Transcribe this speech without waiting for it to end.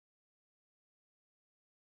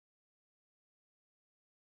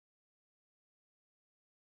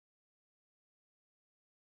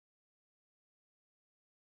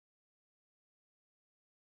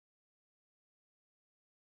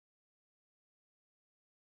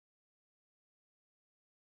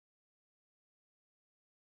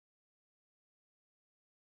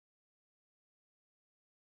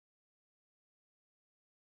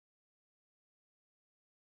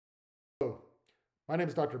My name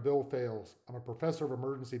is Dr. Bill Fales. I'm a professor of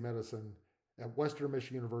emergency medicine at Western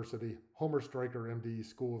Michigan University, Homer Stryker, MD,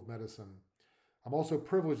 School of Medicine. I'm also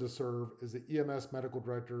privileged to serve as the EMS Medical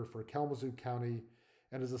Director for Kalamazoo County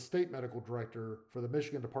and as a State Medical Director for the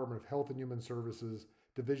Michigan Department of Health and Human Services,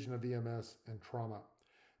 Division of EMS and Trauma.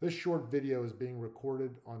 This short video is being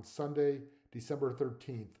recorded on Sunday, December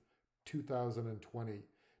 13th, 2020,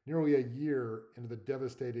 nearly a year into the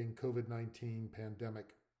devastating COVID-19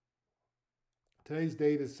 pandemic. Today's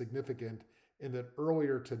date is significant in that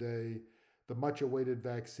earlier today, the much-awaited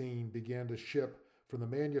vaccine began to ship from the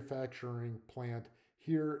manufacturing plant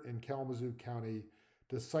here in Kalamazoo County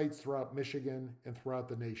to sites throughout Michigan and throughout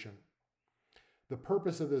the nation. The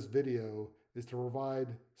purpose of this video is to provide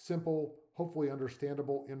simple, hopefully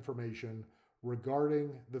understandable information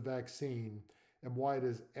regarding the vaccine and why it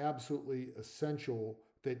is absolutely essential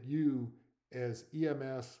that you, as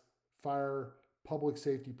EMS, fire, public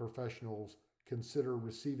safety professionals, consider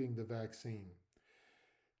receiving the vaccine.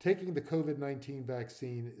 Taking the COVID-19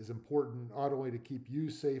 vaccine is important not only to keep you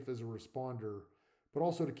safe as a responder, but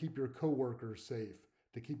also to keep your coworkers safe,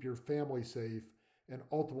 to keep your family safe, and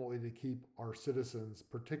ultimately to keep our citizens,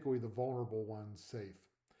 particularly the vulnerable ones, safe.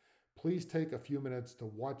 Please take a few minutes to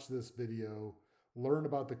watch this video, learn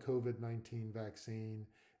about the COVID-19 vaccine,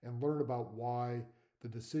 and learn about why the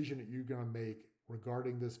decision that you're going to make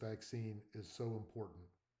regarding this vaccine is so important.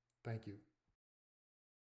 Thank you.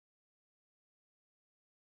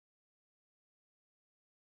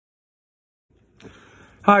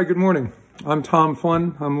 Hi, good morning. I'm Tom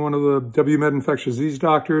Flynn. I'm one of the WMed infectious disease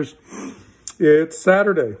doctors. It's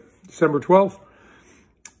Saturday, December 12th,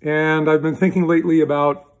 and I've been thinking lately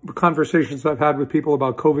about the conversations I've had with people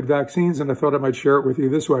about COVID vaccines, and I thought I might share it with you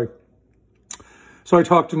this way. So I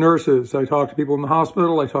talk to nurses, I talk to people in the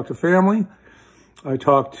hospital, I talk to family, I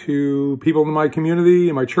talk to people in my community,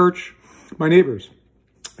 in my church, my neighbors,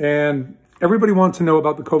 and everybody wants to know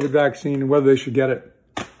about the COVID vaccine and whether they should get it.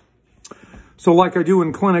 So like I do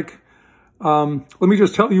in clinic, let me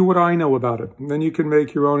just tell you what I know about it, and then you can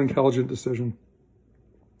make your own intelligent decision.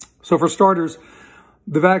 So for starters,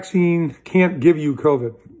 the vaccine can't give you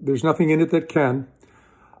COVID. There's nothing in it that can.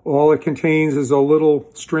 All it contains is a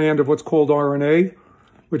little strand of what's called RNA,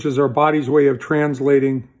 which is our body's way of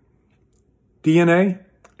translating DNA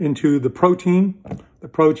into the protein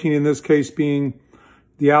in this case being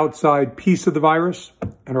the outside piece of the virus,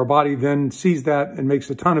 and our body then sees that and makes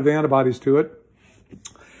a ton of antibodies to it.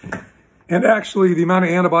 And actually, the amount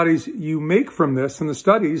of antibodies you make from this in the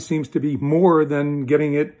studies seems to be more than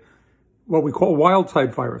getting it, what we call wild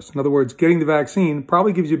type virus. In other words, getting the vaccine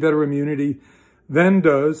probably gives you better immunity than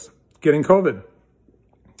does getting COVID.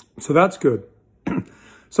 So that's good.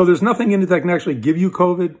 So there's nothing in it that can actually give you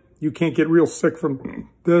COVID. You can't get real sick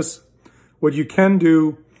from this. What you can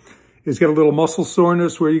do is get a little muscle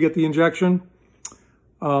soreness where you get the injection.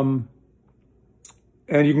 And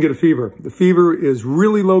you can get a fever. The fever is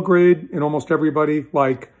really low grade in almost everybody,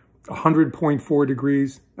 like 100.4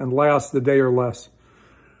 degrees, and lasts the day or less.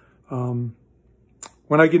 When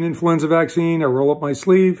I get an influenza vaccine, I roll up my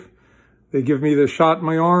sleeve. They give me the shot in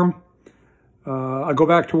my arm. I go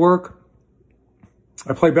back to work.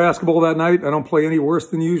 I play basketball that night. I don't play any worse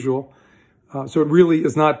than usual. So it really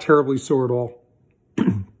is not terribly sore at all.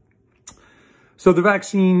 So the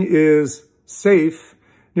vaccine is safe,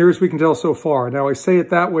 near as we can tell so far. Now, I say it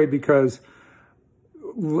that way because,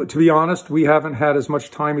 to be honest, we haven't had as much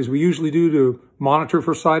time as we usually do to monitor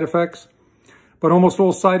for side effects. But almost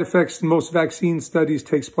all side effects in most vaccine studies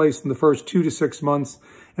takes place in the first 2 to 6 months,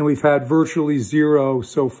 and we've had virtually zero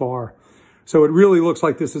so far. So it really looks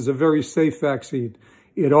like this is a very safe vaccine.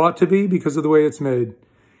 It ought to be because of the way it's made.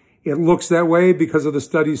 It looks that way because of the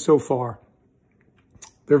studies so far.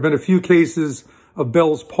 There have been a few cases of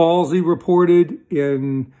Bell's palsy reported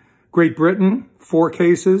in Great Britain, 4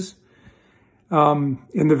 cases in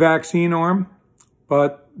the vaccine arm.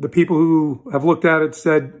 But the people who have looked at it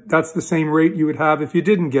said that's the same rate you would have if you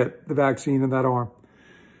didn't get the vaccine in that arm.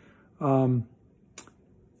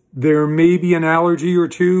 There may be an allergy or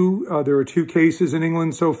two. There are 2 cases in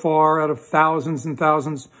England so far out of thousands and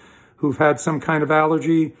thousands who've had some kind of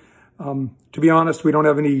allergy. To be honest, we don't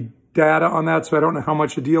have any data on that, so I don't know how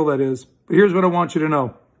much a deal that is. But here's what I want you to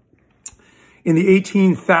know. In the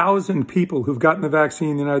 18,000 people who've gotten the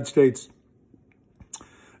vaccine in the United States,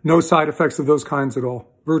 no side effects of those kinds at all.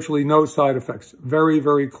 Virtually no side effects. Very,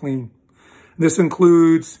 very clean. This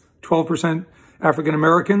includes 12% African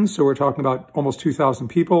Americans, so we're talking about almost 2,000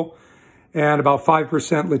 people, and about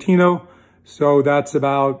 5% Latino, so that's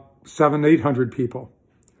about 700-800 people.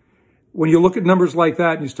 When you look at numbers like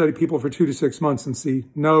that and you study people for 2 to 6 months and see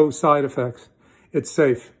no side effects, it's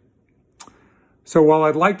safe. So while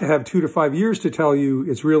I'd like to have 2 to 5 years to tell you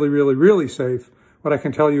it's really, really, really safe, what I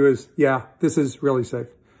can tell you is, yeah, this is really safe.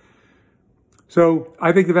 So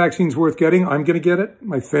I think the vaccine's worth getting. I'm going to get it.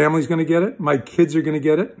 My family's going to get it. My kids are going to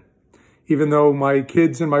get it, even though my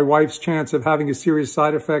kids and my wife's chance of having a serious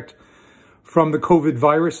side effect from the COVID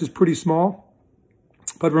virus is pretty small.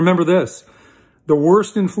 But remember this, the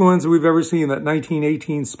worst influenza we've ever seen, that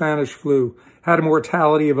 1918 Spanish flu, had a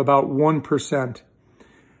mortality of about 1%.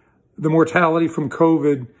 The mortality from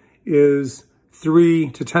COVID is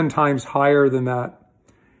 3 to 10 times higher than that.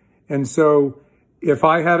 And so if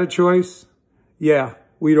I had a choice, yeah,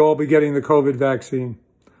 we'd all be getting the COVID vaccine.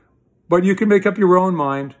 But you can make up your own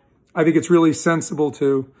mind. I think it's really sensible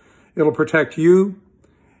to. It'll protect you,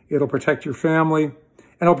 it'll protect your family, and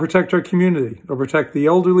it'll protect our community. It'll protect the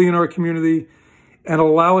elderly in our community, and it'll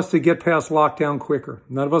allow us to get past lockdown quicker.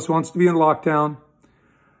 None of us wants to be in lockdown.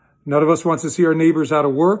 None of us wants to see our neighbors out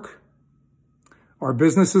of work, our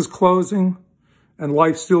businesses closing, and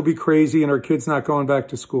life still be crazy and our kids not going back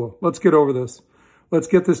to school. Let's get over this. Let's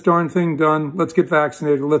get this darn thing done. Let's get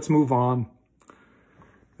vaccinated. Let's move on.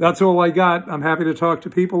 That's all I got. I'm happy to talk to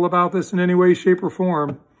people about this in any way, shape, or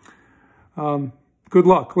form. Good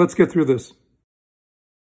luck. Let's get through this.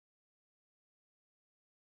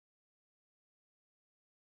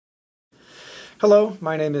 Hello,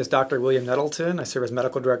 my name is Dr. William Nettleton. I serve as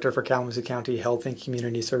Medical Director for Kalamazoo County Health and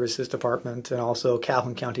Community Services Department and also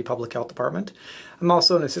Calhoun County Public Health Department. I'm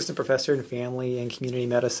also an Assistant Professor in Family and Community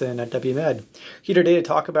Medicine at WMed. Here today to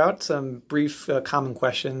talk about some brief common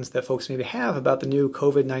questions that folks maybe have about the new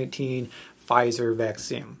COVID-19 Pfizer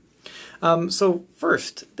vaccine. So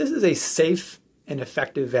first, this is a safe and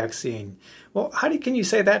effective vaccine. Well, can you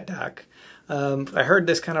say that, Doc? I heard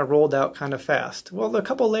this kind of rolled out kind of fast. Well, there are a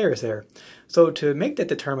couple layers there. So to make that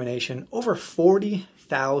determination, over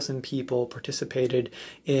 40,000 people participated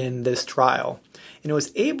in this trial. And it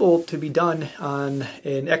was able to be done on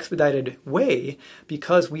an expedited way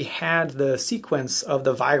because we had the sequence of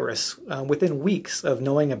the virus within weeks of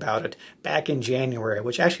knowing about it back in January,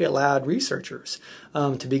 which actually allowed researchers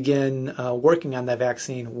to begin working on that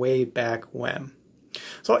vaccine way back when.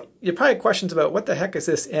 So you probably have questions about what the heck is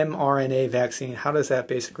this mRNA vaccine? How does that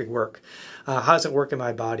basically work? How does it work in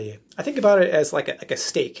my body? I think about it as like a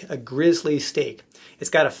steak, a grizzly steak. It's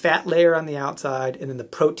got a fat layer on the outside and then the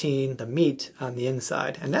protein, the meat on the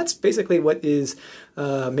inside. And that's basically what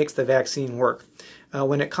makes the vaccine work.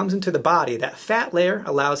 When it comes into the body, that fat layer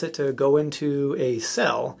allows it to go into a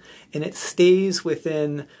cell and it stays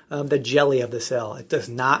within the jelly of the cell. It does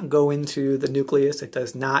not go into the nucleus. It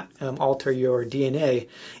does not alter your DNA.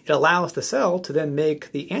 It allows the cell to then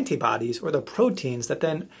make the antibodies or the proteins that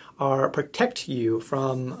then protect you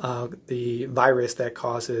from the virus that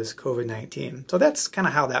causes COVID-19. So that's kind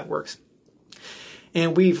of how that works.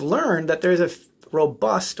 And we've learned that there's a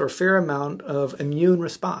robust or fair amount of immune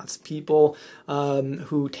response. People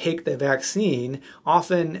who take the vaccine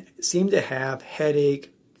often seem to have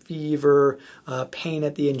headache, fever, pain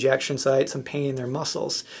at the injection site, some pain in their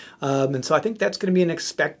muscles. And so I think that's going to be an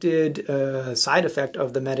expected side effect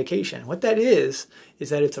of the medication. What that is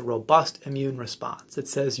that it's a robust immune response. It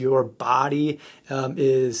says your body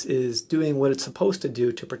is doing what it's supposed to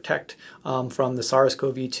do to protect from the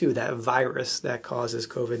SARS-CoV-2, that virus that causes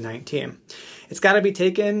COVID-19. It's got to be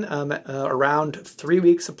taken around 3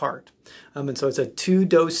 weeks apart. And so it's a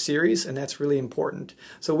 2-dose series, and that's really important.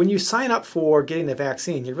 So when you sign up for getting the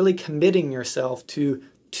vaccine, you're really committing yourself to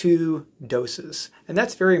 2 doses. And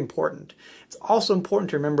that's very important. It's also important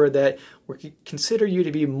to remember that we consider you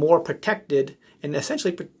to be more protected and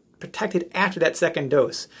essentially protected after that second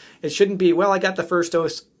dose. It shouldn't be, well, I got the first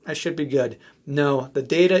dose, I should be good. No, the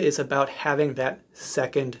data is about having that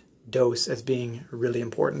second dose as being really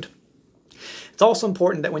important. It's also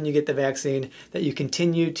important that when you get the vaccine that you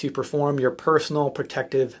continue to perform your personal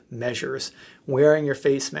protective measures, wearing your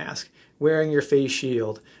face mask, wearing your face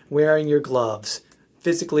shield, wearing your gloves,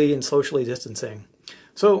 physically and socially distancing.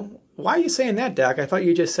 So why are you saying that, Doc? I thought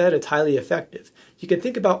you just said it's highly effective. You can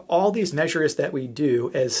think about all these measures that we do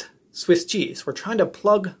as Swiss cheese. We're trying to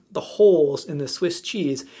plug the holes in the Swiss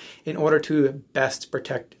cheese in order to best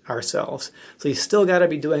protect ourselves. So you still got to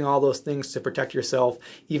be doing all those things to protect yourself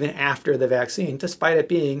even after the vaccine, despite it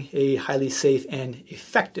being a highly safe and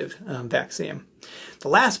effective vaccine. The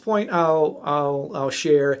last point I'll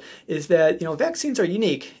share is that vaccines are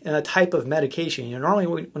unique type of medication.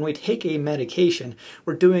 Normally when we take a medication,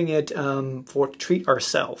 we're doing it to treat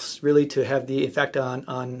ourselves, really to have the effect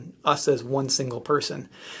on us as one single person.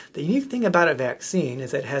 The unique thing about a vaccine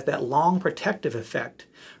is that it has that long protective effect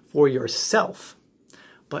for yourself,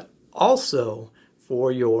 but also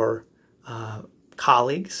for your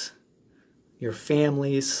colleagues, your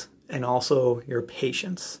families, and also your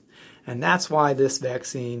patients. And that's why this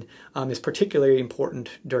vaccine is particularly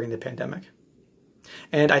important during the pandemic.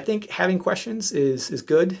 And I think having questions is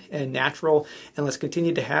good and natural, and let's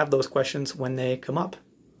continue to have those questions when they come up.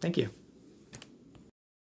 Thank you.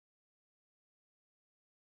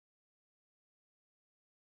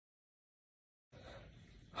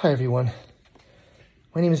 Hi everyone,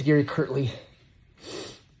 my name is Gary Kirtley,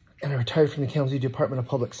 and I retired from the Kalamazoo Department of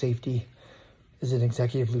Public Safety as an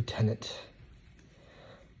executive lieutenant.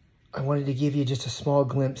 I wanted to give you just a small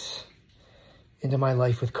glimpse into my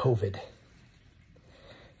life with COVID.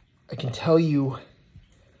 I can tell you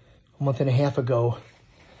a month and a half ago,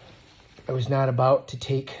 I was not about to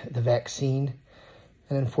take the vaccine,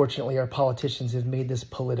 and unfortunately our politicians have made this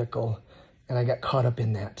political, and I got caught up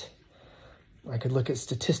in that. I could look at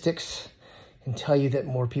statistics and tell you that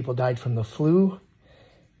more people died from the flu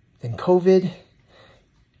than COVID,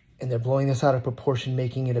 and they're blowing this out of proportion,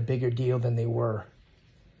 making it a bigger deal than they were.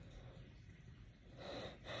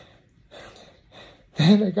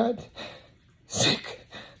 Then I got sick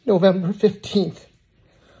November 15th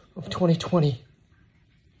of 2020,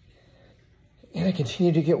 and I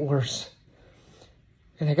continued to get worse.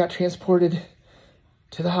 And I got transported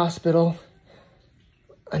to the hospital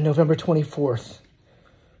on November 24th,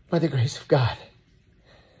 by the grace of God.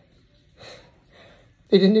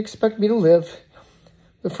 They didn't expect me to live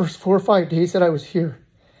the first 4 or 5 days that I was here.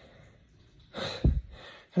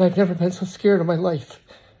 And I've never been so scared in my life.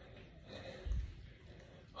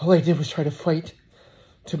 All I did was try to fight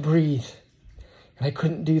to breathe, and I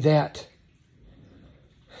couldn't do that.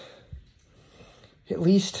 At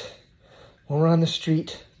least when we're on the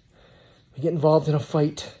street, we get involved in a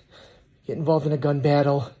fight, get involved in a gun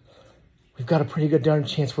battle, we've got a pretty good darn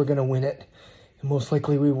chance we're going to win it, and most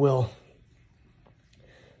likely we will.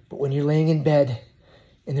 But when you're laying in bed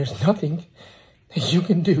and there's nothing that you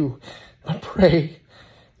can do but pray,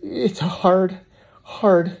 it's a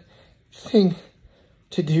hard thing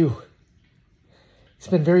to do. It's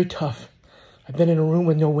been very tough. I've been in a room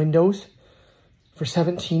with no windows for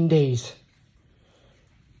 17 days.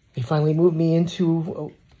 They finally moved me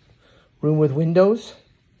into a room with windows,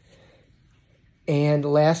 and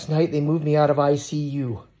last night they moved me out of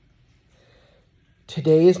ICU.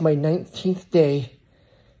 Today is my 19th day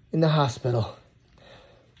in the hospital.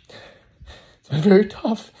 It's been very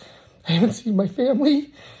tough. I haven't seen my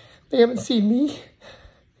family. They haven't seen me.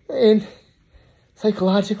 And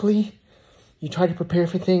psychologically, you try to prepare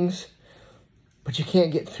for things, but you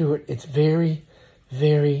can't get through it. It's very,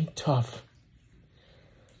 very tough.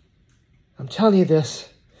 I'm telling you this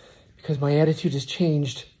because my attitude has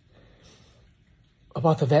changed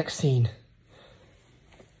about the vaccine.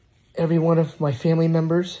 Every one of my family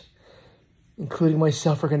members, including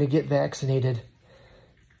myself, are going to get vaccinated.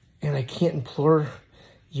 And I can't implore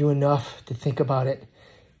you enough to think about it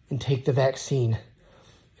and take the vaccine.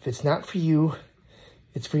 If it's not for you,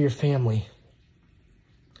 it's for your family.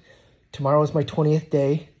 Tomorrow is my 20th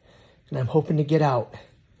day, and I'm hoping to get out.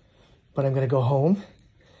 But I'm going to go home,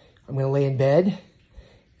 I'm going to lay in bed,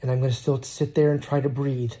 and I'm going to still sit there and try to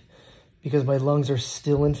breathe because my lungs are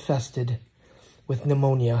still infested with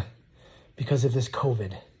pneumonia because of this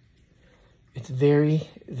COVID. It's very,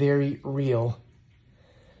 very real,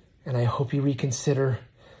 and I hope you reconsider,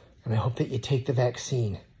 and I hope that you take the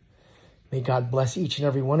vaccine. May God bless each and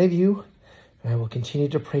every one of you, and I will continue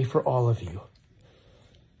to pray for all of you.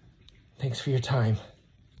 Thanks for your time.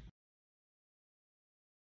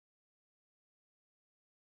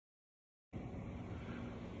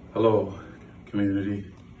 Hello,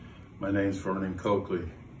 community. My name is Vernon Coakley.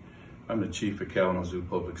 I'm the Chief of Kalamazoo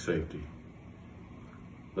Public Safety.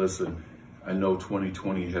 Listen, I know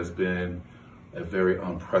 2020 has been a very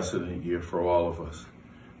unprecedented year for all of us.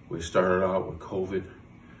 We started out with COVID,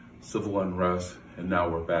 civil unrest, and now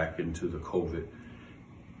we're back into the COVID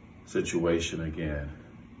situation again.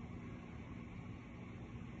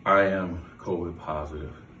 I am COVID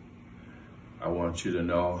positive. I want you to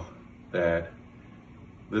know that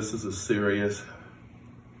this is a serious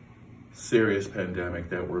pandemic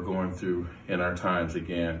that we're going through in our times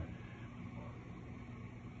again.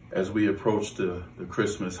 As we approach the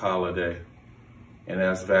Christmas holiday, and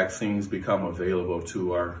as vaccines become available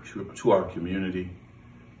to our community,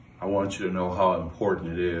 I want you to know how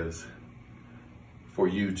important it is for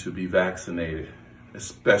you to be vaccinated,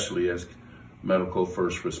 especially as medical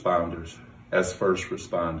first responders,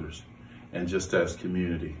 and just as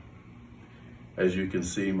community. As you can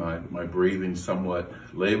see, my breathing somewhat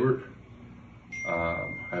labored. I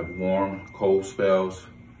have warm, cold spells,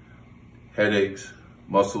 headaches,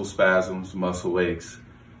 muscle spasms, muscle aches.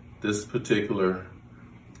 This particular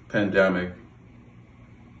pandemic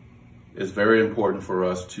is very important for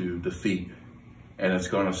us to defeat. And it's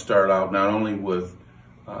going to start out not only with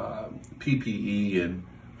PPE and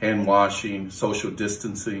hand washing, social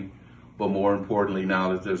distancing, but more importantly,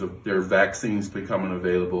 now that there are vaccines becoming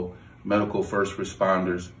available, medical first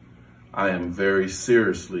responders, I am very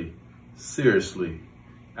seriously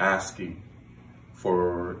asking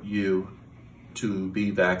for you to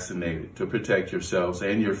be vaccinated, to protect yourselves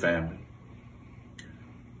and your family.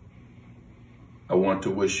 I want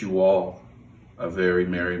to wish you all a very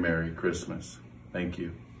Merry Christmas. Thank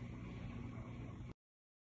you.